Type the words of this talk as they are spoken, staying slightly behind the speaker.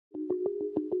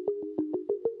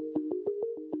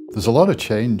There's a lot of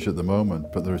change at the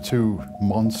moment, but there are two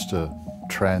monster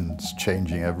trends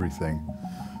changing everything.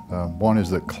 One is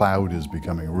that cloud is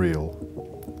becoming real,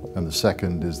 and the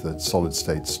second is that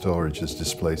solid-state storage is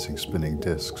displacing spinning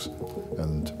disks.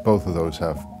 And both of those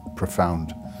have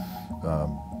profound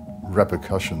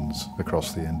repercussions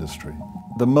across the industry.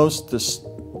 The most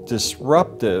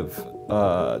disruptive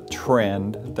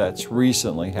trend that's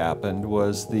recently happened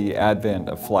was the advent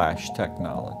of flash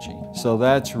technology. So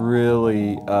that's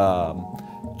really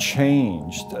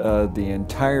changed the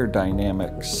entire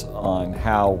dynamics on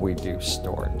how we do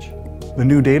storage. The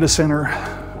new data center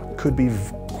could be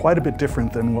quite a bit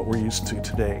different than what we're used to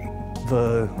today.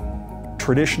 The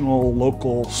traditional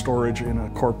local storage in a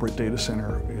corporate data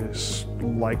center is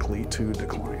likely to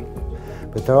decline.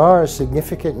 But there are a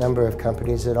significant number of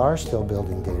companies that are still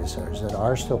building data centers, that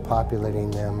are still populating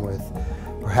them with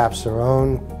perhaps their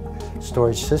own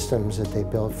storage systems that they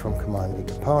build from commodity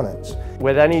components.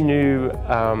 With any new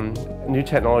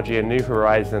technology, a new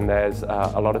horizon, there's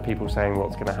a lot of people saying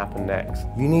what's going to happen next.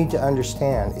 You need to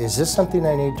understand, is this something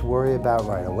I need to worry about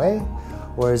right away?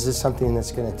 Or is this something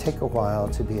that's going to take a while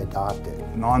to be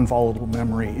adopted? Non-volatile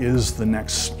memory is the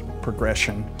next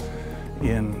progression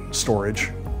in storage.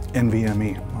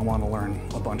 NVMe, I want to learn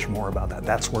a bunch more about that.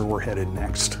 That's where we're headed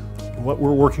next. What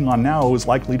we're working on now is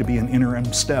likely to be an interim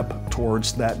step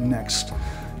towards that next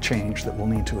change that we'll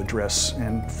need to address,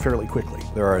 and fairly quickly.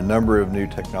 There are a number of new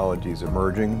technologies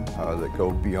emerging that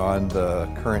go beyond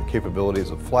the current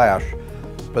capabilities of flash,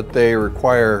 but they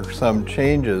require some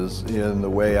changes in the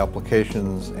way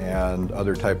applications and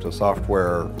other types of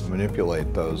software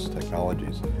manipulate those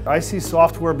technologies. I see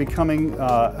software becoming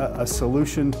a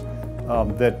solution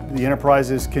that the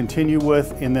enterprises continue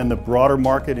with, and then the broader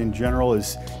market in general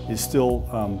is still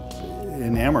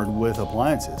enamored with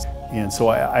appliances. And so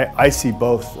I see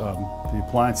both the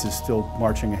appliances still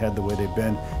marching ahead the way they've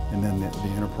been, and then the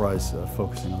enterprise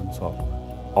focusing on software.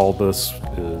 All this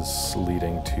is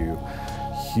leading to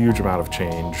huge amount of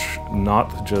change,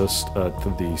 not just at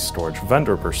the storage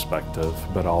vendor perspective,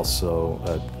 but also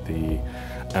at the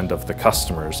end of the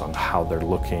customers on how they're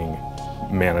looking,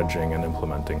 managing and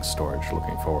implementing storage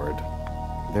looking forward.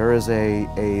 There is a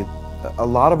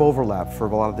lot of overlap for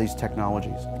a lot of these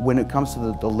technologies. When it comes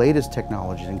to the latest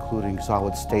technologies, including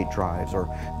solid-state drives or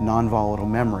non-volatile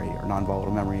memory or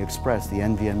non-volatile memory express, the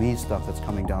NVMe stuff that's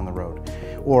coming down the road,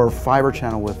 or fiber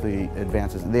channel with the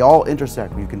advances, they all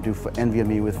intersect. You can do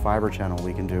NVMe with fiber channel,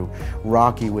 we can do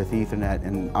Rocky with Ethernet,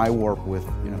 and iWarp with,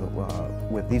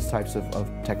 with these types of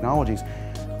technologies.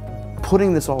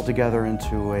 Putting this all together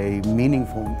into a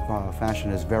meaningful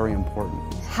fashion is very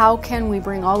important. How can we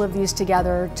bring all of these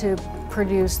together to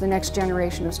produce the next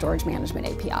generation of storage management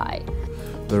API?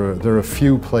 There are a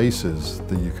few places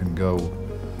that you can go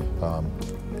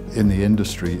in the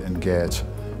industry and get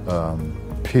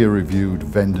peer-reviewed,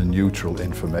 vendor-neutral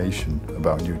information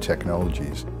about new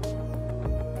technologies.